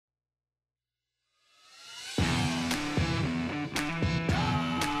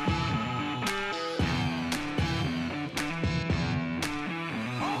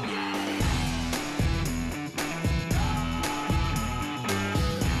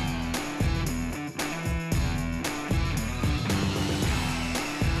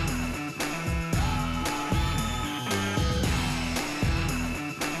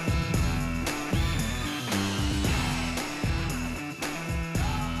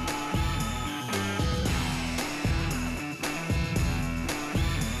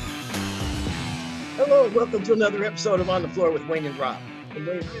Hello and welcome to another episode of On the Floor with Wayne and Rob. I'm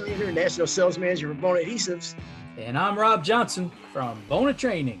Wayne Highlander, National Sales Manager for Bona Adhesives. And I'm Rob Johnson from Bona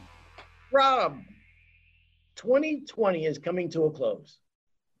Training. Rob, 2020 is coming to a close.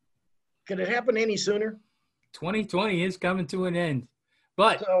 Could it happen any sooner? 2020 is coming to an end.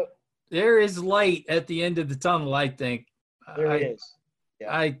 But there is light at the end of the tunnel, I think. There is.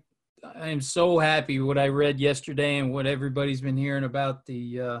 Yeah. I am so happy what I read yesterday and what everybody's been hearing about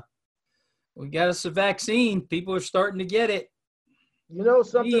we got us a vaccine. People are starting to get it. You know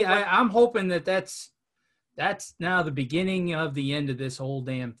something? I'm hoping that's now the beginning of the end of this whole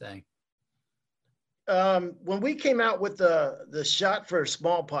damn thing. When we came out with the shot for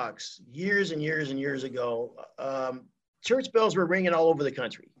smallpox years and years and years ago, church bells were ringing all over the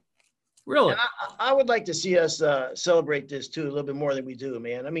country. Really? And I would like to see us celebrate this too a little bit more than we do,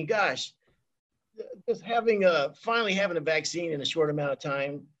 man. I mean, gosh, just finally having a vaccine in a short amount of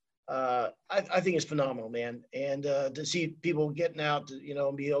time, I think it's phenomenal, man. And to see people getting out,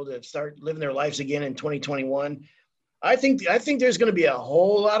 and be able to start living their lives again in 2021, I think there's going to be a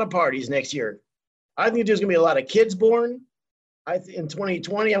whole lot of parties next year. I think there's going to be a lot of kids born. In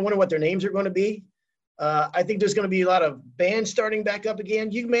 2020, I wonder what their names are going to be. I think there's going to be a lot of bands starting back up again.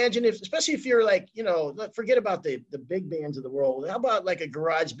 You can imagine especially if you're like, forget about the big bands of the world. How about like a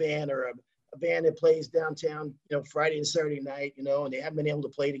garage band or a band that plays downtown, Friday and Saturday night, and they haven't been able to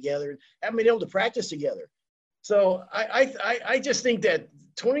play together, haven't been able to practice together. So I just think that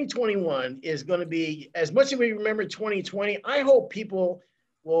 2021 is going to be, as much as we remember 2020, I hope people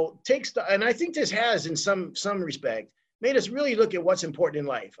will take and I think this has in some respect made us really look at what's important in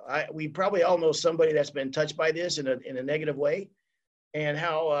life. We probably all know somebody that's been touched by this in a negative way, and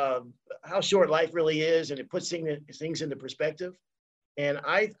how short life really is, and it puts things into perspective. And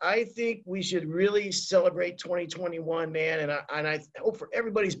I think we should really celebrate 2021, man. And I hope for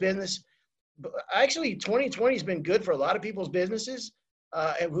everybody's business. But actually, 2020 has been good for a lot of people's businesses,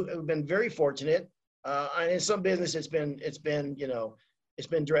 and who've been very fortunate. And in some business, it's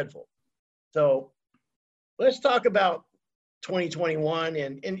been dreadful. So let's talk about 2021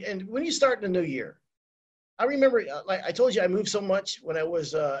 and when you start in the new year. I remember, like I told you, I moved so much when I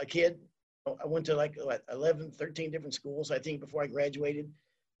was a kid. I went to 11, 13 different schools, I think, before I graduated.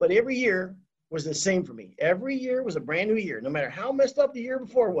 But every year was the same for me. Every year was a brand new year, no matter how messed up the year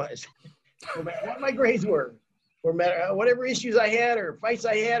before was, no matter what my grades were, no matter whatever issues I had or fights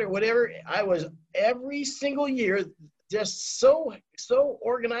I had or whatever. I was every single year just so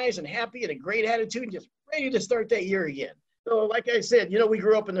organized and happy and a great attitude and just ready to start that year again. So like I said, we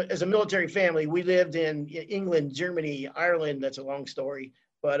grew up as a military family. We lived in England, Germany, Ireland. That's a long story,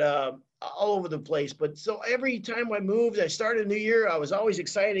 but all over the place. But so every time I moved, I started a new year, I was always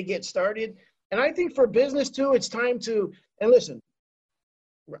excited to get started. And I think for business too, it's time to, and listen,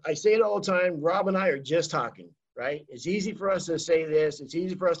 I say it all the time, Rob and I are just talking, right? It's easy for us to say this. It's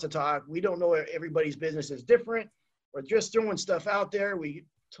easy for us to talk. We don't know everybody's business is different. We're just throwing stuff out there. We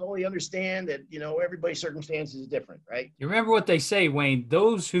totally understand that, everybody's circumstances is different, right? You remember what they say, Wayne,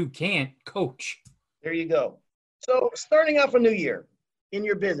 those who can't coach. There you go. So starting off a new year in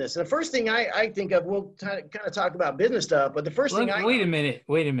your business, the first thing I think of, we'll kind of talk about business stuff, but the first thing Wait a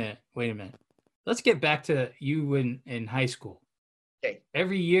minute. Let's get back to you in high school. Okay.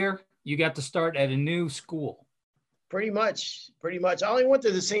 Every year you got to start at a new school. Pretty much. I only went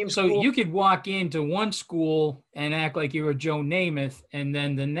to the same school. So you could walk into one school and act like you were Joe Namath, and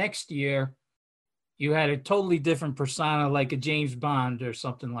then the next year you had a totally different persona, like a James Bond or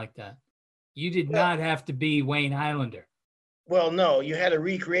something like that. You did not have to be Wayne Highlander. Well, no, you had to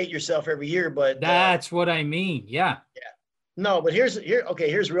recreate yourself every year, but that's what I mean. Yeah. Yeah. No, but here's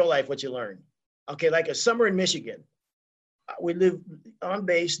real life what you learn. Okay, like a summer in Michigan. We lived on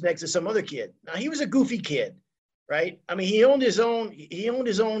base next to some other kid. Now he was a goofy kid. Right? I mean, he owned his own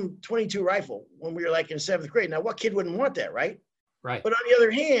 22 rifle when we were like in 7th grade. Now, what kid wouldn't want that, right? Right. But on the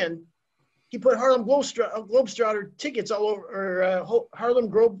other hand, he put Harlem Globetrotter tickets all over, or Harlem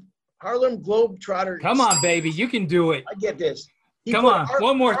Globetrotter. Come on, baby, you can do it. I get this. Come on,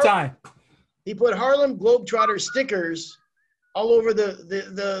 one more time. He put Harlem Globetrotter stickers all over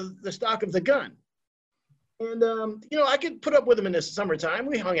the stock of the gun. And, I could put up with him in the summertime.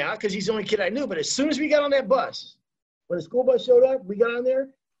 We hung out because he's the only kid I knew. But as soon as we got on that bus, when the school bus showed up, we got on there,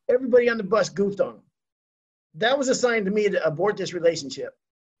 everybody on the bus goofed on him. That was a sign to me to abort this relationship.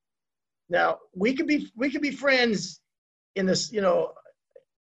 Now, we could be friends in this, in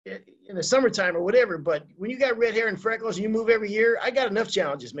the summertime or whatever, but when you got red hair and freckles and you move every year, I got enough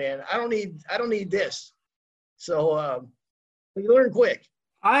challenges, man. I don't need this. So you learn quick.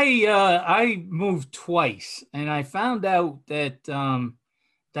 I moved twice, and I found out that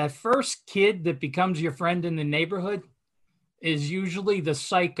that first kid that becomes your friend in the neighborhood is usually the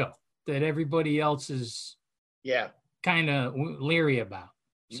psycho that everybody else is Yeah. kind of leery about.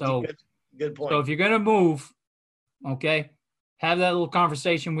 So, Good point. so if you're going to move, okay, have that little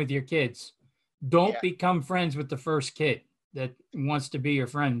conversation with your kids. Don't become friends with the first kid that wants to be your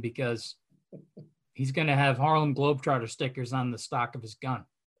friend, because he's going to have Harlem Globetrotter stickers on the stock of his gun.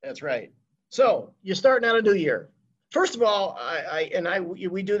 That's right. So you're starting out a new year. First of all,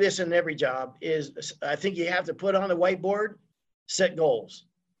 we do this in every job, is I think you have to put on the whiteboard, set goals.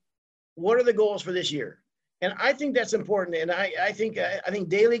 What are the goals for this year? And I think that's important. And I think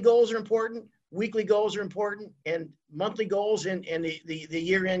daily goals are important, weekly goals are important, and monthly goals and the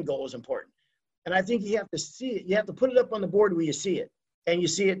year-end goal is important. And I think you have to see it. You have to put it up on the board where you see it, and you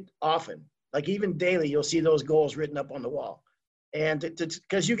see it often. Like even daily, you'll see those goals written up on the wall. And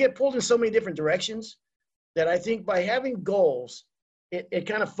because you get pulled in so many different directions, that I think by having goals, it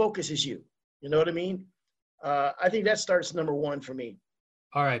kind of focuses you. You know what I mean? I think that starts number one for me.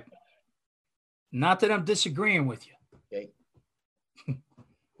 All right. Not that I'm disagreeing with you. Okay.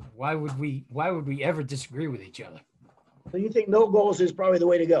 Why would we ever disagree with each other? So you think no goals is probably the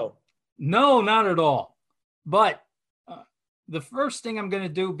way to go? No, not at all. But the first thing I'm going to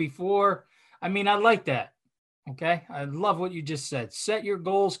do before, I like that. Okay. I love what you just said. Set your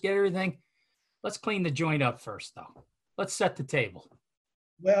goals, get everything. Let's clean the joint up first, though. Let's set the table.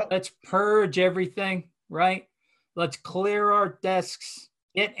 Well, let's purge everything, right? Let's clear our desks,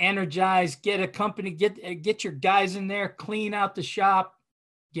 get energized, get a company, get your guys in there, clean out the shop,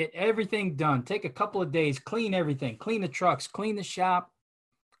 get everything done. Take a couple of days, clean everything, clean the trucks, clean the shop,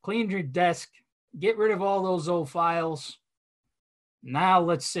 clean your desk, get rid of all those old files. Now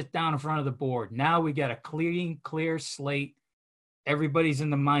let's sit down in front of the board. Now we got a clear slate. Everybody's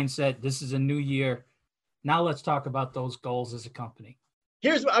in the mindset. This is a new year. Now let's talk about those goals as a company.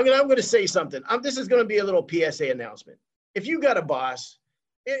 Here's what I'm going to say something. This is going to be a little PSA announcement. If you got a boss,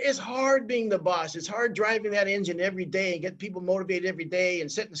 it's hard being the boss. It's hard driving that engine every day and get people motivated every day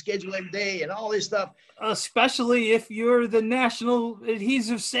and setting the schedule every day and all this stuff. Especially if you're the national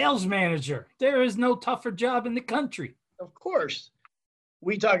adhesive sales manager. There is no tougher job in the country. Of course.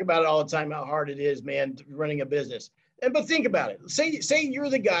 We talk about it all the time, how hard it is, man, running a business. But think about it. Say you're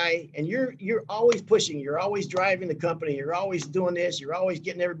the guy and you're always pushing, you're always driving the company, you're always doing this, you're always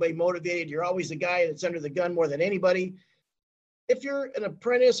getting everybody motivated, you're always the guy that's under the gun more than anybody. If you're an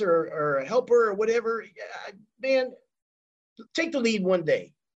apprentice or a helper or whatever, man, take the lead one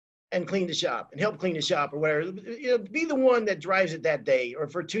day and clean the shop and help clean the shop or whatever. Be the one that drives it that day or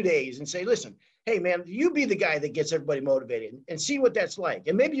for 2 days and say, listen, hey, man, you be the guy that gets everybody motivated and see what that's like.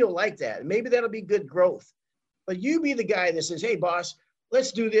 And maybe you'll like that. And maybe that'll be good growth. But you be the guy that says, hey, boss,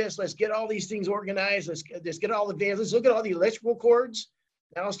 let's do this. Let's get all these things organized. Let's get all the vans. Let's look at all the electrical cords.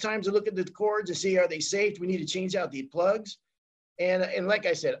 Now it's time to look at the cords and see, are they safe? We need to change out the plugs. And like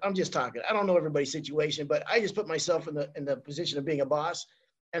I said, I'm just talking. I don't know everybody's situation, but I just put myself in the position of being a boss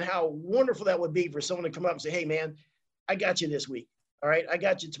and how wonderful that would be for someone to come up and say, hey, man, I got you this week. All right, I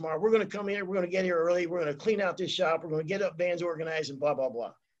got you tomorrow. We're going to come here. We're going to get here early. We're going to clean out this shop. We're going to get up vans organized and blah, blah,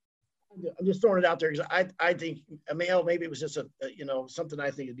 blah. I'm just throwing it out there because I think, maybe it was just something I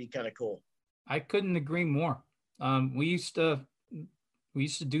think would be kind of cool. I couldn't agree more. We used to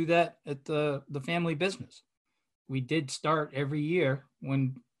do that at the family business. We did start every year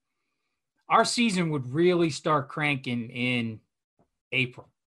when our season would really start cranking in April.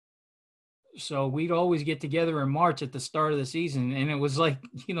 So we'd always get together in March at the start of the season. And it was like,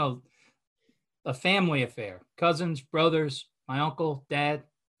 a family affair, cousins, brothers, my uncle, dad.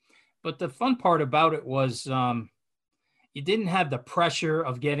 But the fun part about it was you didn't have the pressure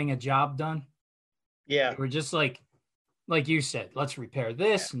of getting a job done. Yeah. We're just like you said, let's repair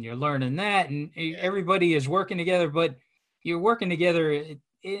this, and you're learning that, and everybody is working together, but you're working together,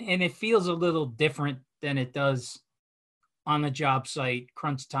 and it feels a little different than it does on the job site,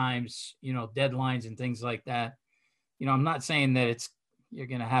 crunch times, deadlines and things like that. I'm not saying that you're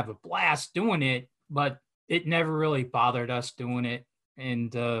going to have a blast doing it, but it never really bothered us doing it.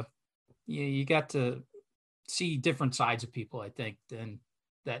 And you got to see different sides of people, I think, than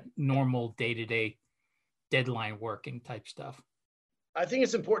that normal day-to-day deadline working type stuff. I think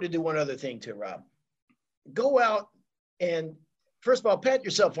it's important to do one other thing too, Rob. Go out and, first of all, pat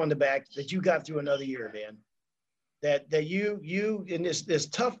yourself on the back that you got through another year, man. That you in this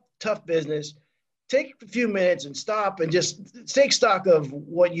tough business, take a few minutes and stop and just take stock of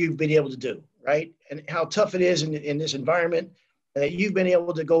what you've been able to do, right? And how tough it is in this environment that you've been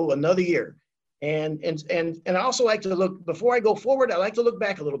able to go another year. And I also like to look, before I go forward, I like to look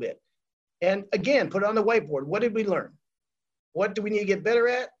back a little bit. And again, put it on the whiteboard. What did we learn? What do we need to get better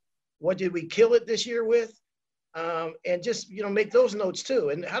at? What did we kill it this year with? And just, make those notes too.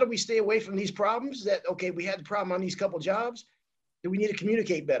 And how do we stay away from these problems that, okay, we had the problem on these couple jobs. Do we need to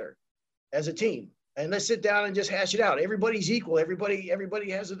communicate better as a team? And let's sit down and just hash it out. Everybody's equal. Everybody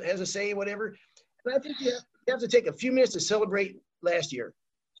has a say, whatever. And I think you have to take a few minutes to celebrate last year.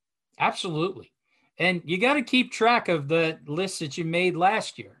 Absolutely. And you got to keep track of the list that you made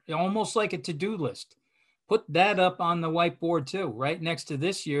last year, almost like a to-do list. Put that up on the whiteboard too, right next to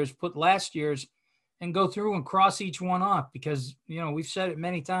this year's, put last year's, and go through and cross each one off, because, we've said it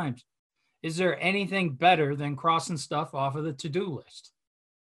many times. Is there anything better than crossing stuff off of the to-do list?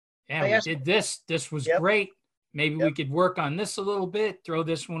 Yeah, we did this. This was great. Maybe we could work on this a little bit, throw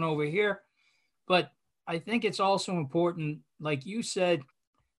this one over here. But I think it's also important, like you said,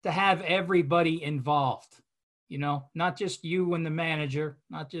 to have everybody involved, not just you and the manager,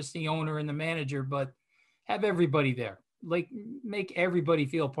 not just the owner and the manager, but have everybody there. Like, make everybody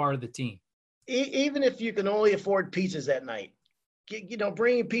feel part of the team. Even if you can only afford pizzas that night,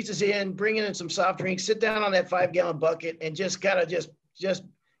 bringing pizzas in, bringing in some soft drinks, sit down on that 5-gallon bucket and just kind of just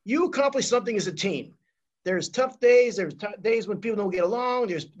you accomplish something as a team. There's tough days. There's days when people don't get along.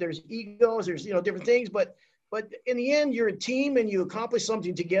 There's egos. There's, different things. But in the end, you're a team and you accomplish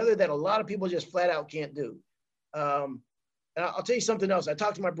something together that a lot of people just flat out can't do. And I'll tell you something else. I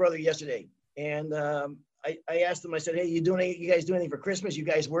talked to my brother yesterday, and I asked him, I said, hey, you guys do anything for Christmas? You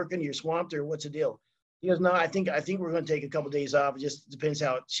guys working? You're swamped, or what's the deal? He goes, no, I think we're going to take a couple of days off. It just depends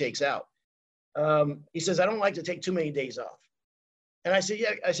how it shakes out. He says, I don't like to take too many days off. And I said,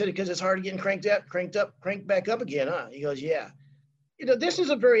 yeah. I said, because it's hard getting cranked back up again, huh? He goes, yeah. This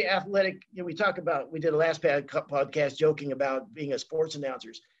is a very athletic, we did a last podcast joking about being a sports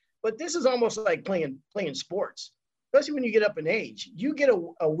announcers, but this is almost like playing sports, especially when you get up in age. You get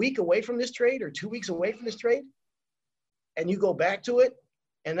a week away from this trade or 2 weeks away from this trade, and you go back to it,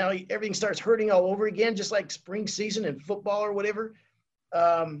 and now everything starts hurting all over again, just like spring season in football or whatever.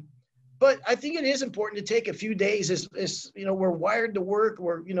 But I think it is important to take a few days. As we're wired to work,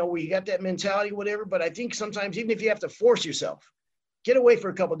 we got that mentality, whatever. But I think sometimes, even if you have to force yourself, get away for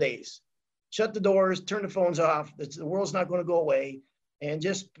a couple of days, shut the doors, turn the phones off. The world's not going to go away, and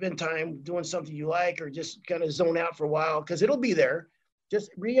just spend time doing something you like, or just kind of zone out for a while, because it'll be there.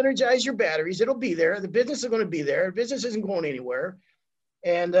 Just re-energize your batteries. It'll be there. The business is going to be there. The business isn't going anywhere.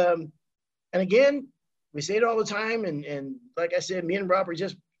 And again, we say it all the time. And like I said, me and Rob are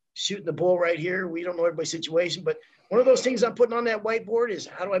just shooting the bull right here. We don't know everybody's situation, but one of those things I'm putting on that whiteboard is,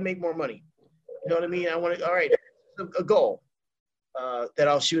 how do I make more money? You know what I mean? I want to, all right, a goal that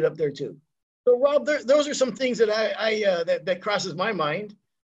I'll shoot up there too. So Rob, those are some things that that crosses my mind.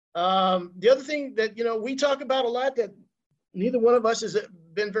 The other thing that, we talk about a lot that neither one of us has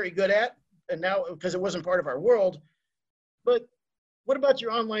been very good at, and now because it wasn't part of our world, but what about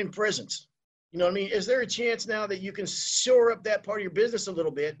your online presence? You know what I mean? Is there a chance now that you can shore up that part of your business a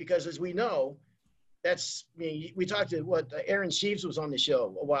little bit? Because as we know, we talked to Aaron Sheaves was on the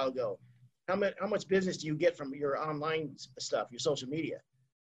show a while ago. How much business do you get from your online stuff, your social media?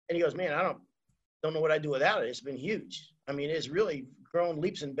 And he goes, man, I don't know what I'd do without it. It's been huge. I mean, it's really grown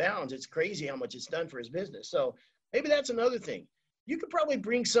leaps and bounds. It's crazy how much it's done for his business. So maybe that's another thing. You could probably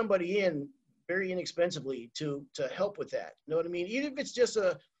bring somebody in very inexpensively to help with that. You know what I mean? Even if it's just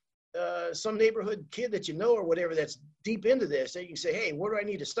some neighborhood kid that or whatever that's deep into this, that you can say, hey, where do I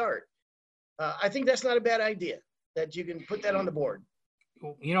need to start? I think that's not a bad idea, that you can put that on the board.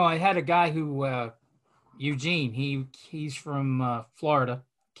 I had a guy who, Eugene, he's from Florida,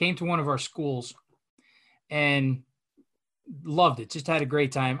 came to one of our schools and loved it. Just had a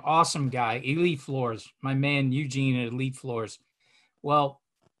great time. Awesome guy. Elite Floors. My man, Eugene at Elite Floors. Well,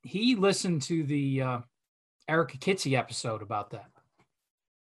 he listened to the Erica Kitsie episode about that.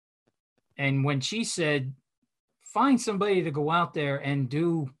 And when she said, find somebody to go out there and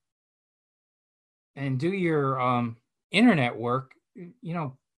do your internet work,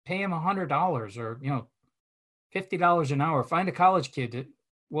 pay him $100 or, $50 an hour, find a college kid.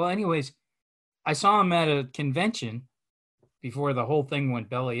 Well, anyways, I saw him at a convention before the whole thing went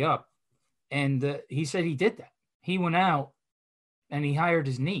belly up. And he said he did that. He went out and he hired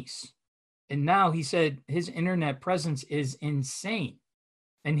his niece. And now he said his internet presence is insane.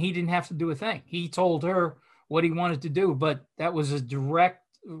 And he didn't have to do a thing. He told her what he wanted to do, but that was a direct,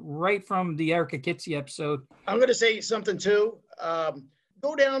 right from the Erica Kitsie episode. I'm going to say something too.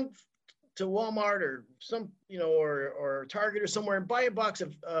 Go down to Walmart or or Target or somewhere and buy a box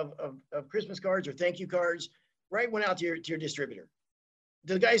of Christmas cards or thank you cards. Write one out to your distributor.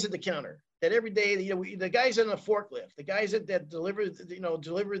 The guys at the counter that every day, the guys in the forklift, the guys that deliver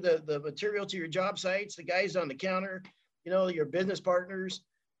the material to your job sites, the guys on the counter, your business partners.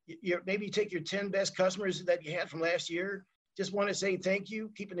 Maybe you take your 10 best customers that you had from last year. Just want to say thank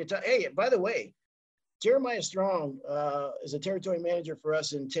you, keeping in touch. Hey, by the way, Jeremiah Strong is a territory manager for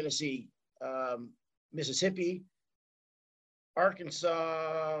us in Tennessee, Mississippi,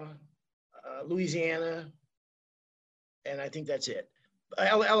 Arkansas, Louisiana, and I think that's it.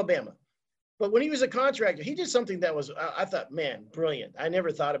 Alabama. But when he was a contractor, he did something that was, I thought, man, brilliant. I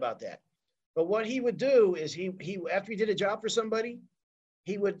never thought about that. But what he would do is he after he did a job for somebody,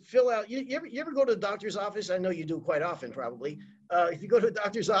 he would fill out. You ever go to the doctor's office? I know you do quite often, probably. If you go to the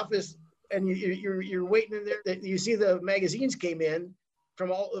doctor's office and you're waiting in there, you see the magazines came in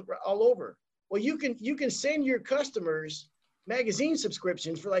from all over. Well, you can send your customers magazine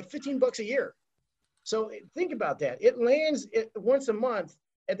subscriptions for like $15 a year. So think about that. It lands once a month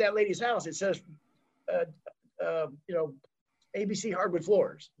at that lady's house. It says, ABC hardwood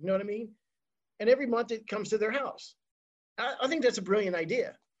floors. You know what I mean? And every month it comes to their house. I think that's a brilliant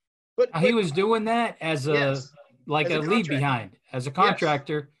idea. But he was doing that as a yes, like as a leave behind. As a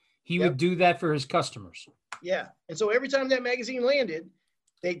contractor, he would do that for his customers. Yeah. And so every time that magazine landed,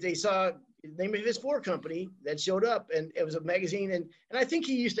 they saw the name of his floor company that showed up, and it was a magazine. And I think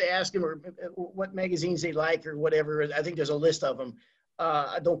he used to ask them what magazines they like or whatever. I think there's a list of them.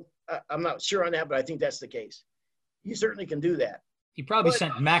 I'm not sure on that, but I think that's the case. You certainly can do that. He probably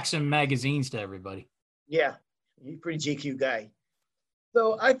sent Maxim magazines to everybody. Yeah. He's a pretty GQ guy.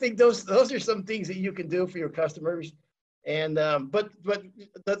 So I think those are some things that you can do for your customers. And but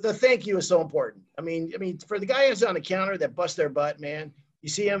the thank you is so important. I mean, for the guy who's on the counter that busts their butt, man, you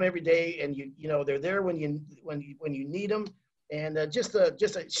see them every day, and you know they're there when you need them. And I'll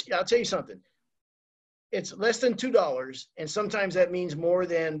tell you something. It's less than $2, and sometimes that means more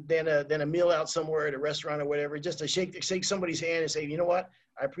than a meal out somewhere at a restaurant or whatever. Just to shake somebody's hand and say, you know what,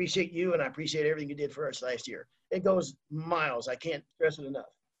 I appreciate you, and I appreciate everything you did for us last year. It goes miles. I can't stress it enough.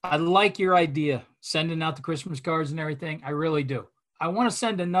 I like your idea, sending out the Christmas cards and everything. I really do. I want to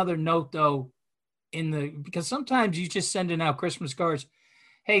send another note though, because sometimes you just sending out Christmas cards.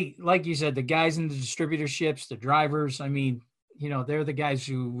 Hey, like you said, the guys in the distributorships, the drivers, I mean, they're the guys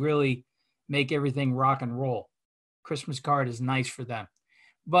who really make everything rock and roll. Christmas card is nice for them.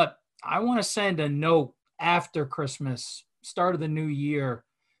 But I want to send a note after Christmas, start of the new year,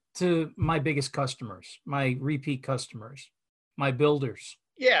 to my biggest customers, my repeat customers, my builders.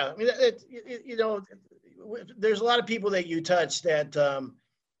 Yeah, I mean, there's a lot of people that you touch that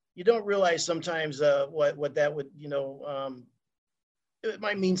you don't realize sometimes what that would, it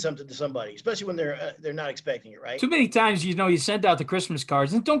might mean something to somebody, especially when they're not expecting it, right? Too many times, you send out the Christmas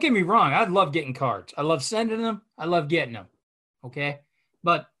cards, and don't get me wrong, I love getting cards. I love sending them. I love getting them. Okay,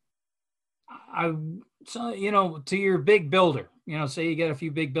 but to your big builder, say you get a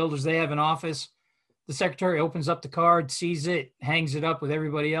few big builders, they have an office. The secretary opens up the card, sees it, hangs it up with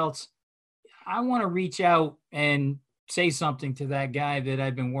everybody else. I want to reach out and say something to that guy that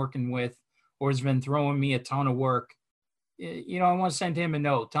I've been working with or has been throwing me a ton of work. I want to send him a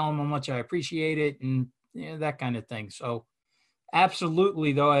note, tell him how much I appreciate it, and that kind of thing. So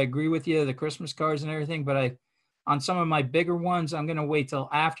absolutely, though, I agree with you, the Christmas cards and everything, but on some of my bigger ones, I'm going to wait till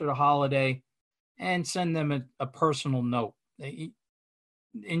after the holiday and send them a personal note. And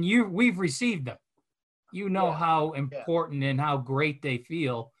we've received them. How important and how great they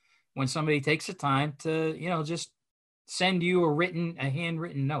feel when somebody takes the time to, just send you a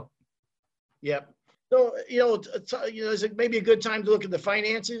handwritten note. Yep. So, it's maybe a good time to look at the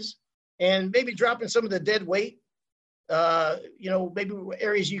finances and maybe dropping some of the dead weight. Maybe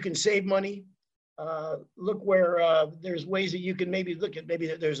areas you can save money. Look where there's ways that you can maybe look at, maybe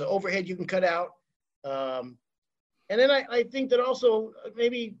there's an overhead you can cut out. And then I think that also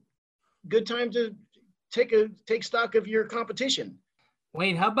maybe good time to take stock of your competition.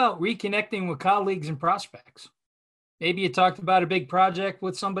 Wayne, how about reconnecting with colleagues and prospects? Maybe you talked about a big project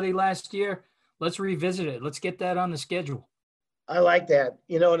with somebody last year. Let's revisit it. Let's get that on the schedule. I like that.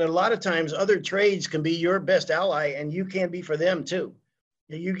 And a lot of times other trades can be your best ally, and you can be for them too.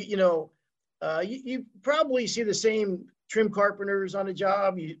 You probably see the same trim carpenters on a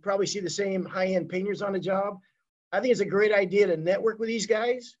job. You probably see the same high-end painters on a job. I think it's a great idea to network with these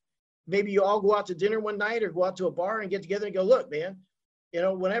guys. Maybe you all go out to dinner one night or go out to a bar and get together and go, look, man,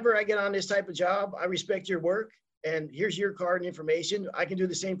 whenever I get on this type of job, I respect your work, and here's your card and information. I can do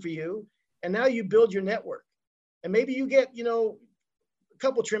the same for you. And now you build your network, and maybe you get, a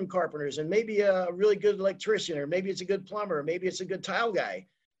couple trim carpenters, and maybe a really good electrician, or maybe it's a good plumber, maybe it's a good tile guy.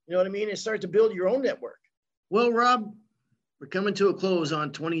 You know what I mean? And start to build your own network. Well, Rob, we're coming to a close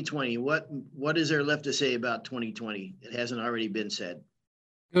on 2020. What is there left to say about 2020? It hasn't already been said.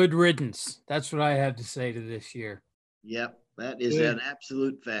 Good riddance. That's what I have to say to this year. Yep, that is Good. an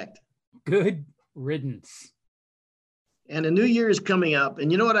absolute fact. Good riddance. And the new year is coming up.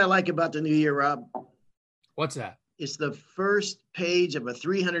 And you know what I like about the new year, Rob? What's that? It's the first page of a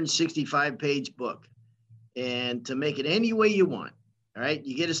 365-page book. And to make it any way you want, all right,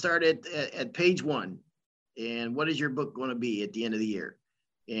 you get to start at page 1. And what is your book going to be at the end of the year?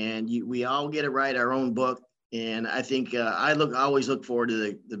 And we all get to write our own book. And I think I always look forward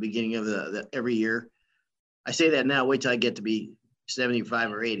to the beginning of the every year. I say that now, wait till I get to be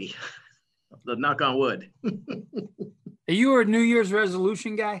 75 or 80. Knock on wood. Are you a New Year's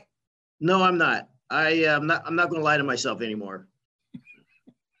resolution guy? No, I'm not. I'm not going to lie to myself anymore.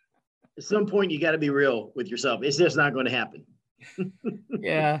 At some point, you got to be real with yourself. It's just not going to happen.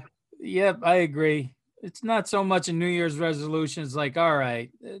 Yeah. Yep. I agree. It's not so much a New Year's resolution. It's like, all right,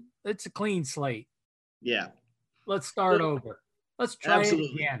 it's a clean slate. Yeah. Let's start over. Let's try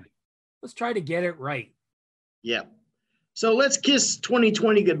Absolutely. it again. Let's try to get it right. Yeah. So let's kiss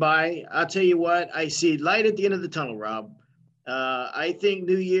 2020 goodbye. I'll tell you what, I see light at the end of the tunnel, Rob. I think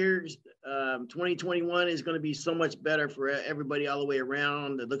New Year's 2021 is going to be so much better for everybody all the way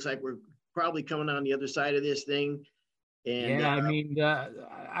around. It looks like we're probably coming on the other side of this thing. And Yeah, I mean,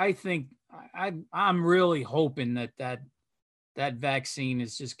 I think I'm really hoping that vaccine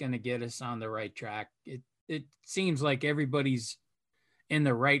is just going to get us on the right track. It seems like everybody's in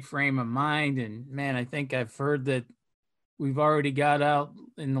the right frame of mind, and man, I think I've heard that we've already got out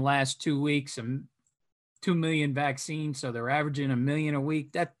in the last 2 weeks 2 million vaccines, so they're averaging 1 million a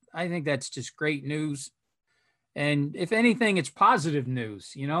week. I think that's just great news. And if anything, it's positive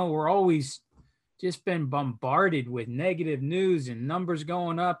news. You know, we're always just been bombarded with negative news and numbers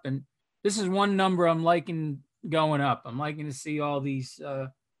going up. And this is one number I'm liking going up. I'm liking to see all these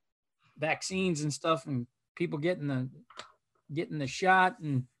vaccines and stuff and people getting the shot.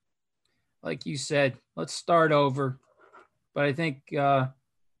 And like you said, let's start over. But I think,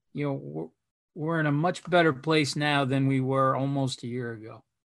 we're in a much better place now than we were almost a year ago.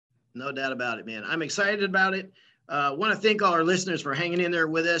 No doubt about it, man. I'm excited about it. Want to thank all our listeners for hanging in there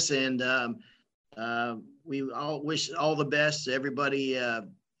with us. And we all wish all the best to everybody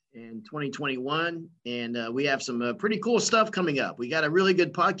in 2021. And we have some pretty cool stuff coming up. We got a really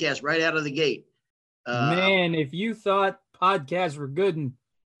good podcast right out of the gate. Man, if you thought podcasts were good in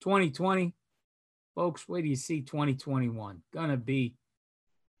 2020, folks, wait till you see 2021. Gonna be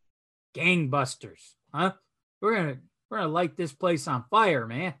gangbusters, huh? We're gonna light this place on fire,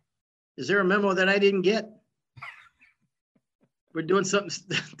 man. Is there a memo that I didn't get? We're doing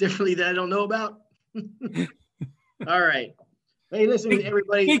something differently that I don't know about. All right. Hey, listen,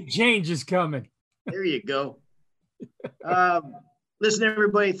 everybody. Big change is coming. There you go. Listen,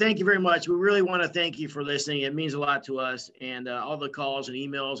 everybody, thank you very much. We really want to thank you for listening. It means a lot to us. And all the calls and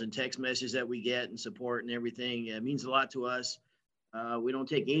emails and text messages that we get and support and everything, it means a lot to us. We don't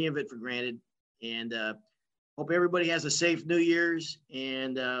take any of it for granted. And hope everybody has a safe New Year's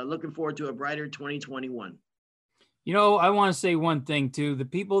and looking forward to a brighter 2021. You know, I want to say one thing, too. The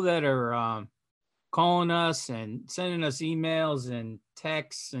people that are calling us and sending us emails and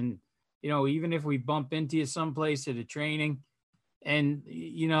texts and, even if we bump into you someplace at a training, and,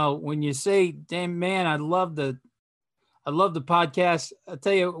 when you say, damn, man, I love the podcast. I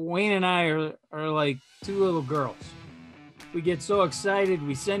tell you, Wayne and I are like two little girls. We get so excited.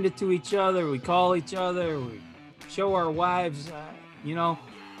 We send it to each other. We call each other. We show our wives,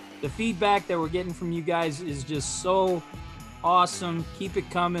 the feedback that we're getting from you guys is just so awesome. Keep it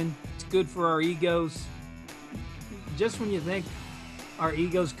coming. It's good for our egos. Just when you think our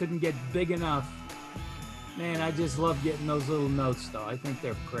egos couldn't get big enough, man, I just love getting those little notes, though. I think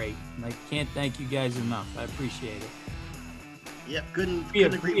they're great. And I can't thank you guys enough. I appreciate it. Yeah, couldn't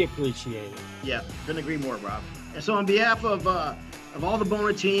agree. We appreciate it. Yeah, couldn't agree more, Rob. And so on behalf of all the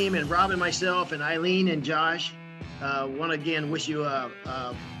Bona team and Rob and myself and Eileen and Josh, want to again wish you a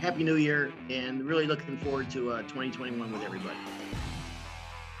happy new year and really looking forward to 2021 with everybody.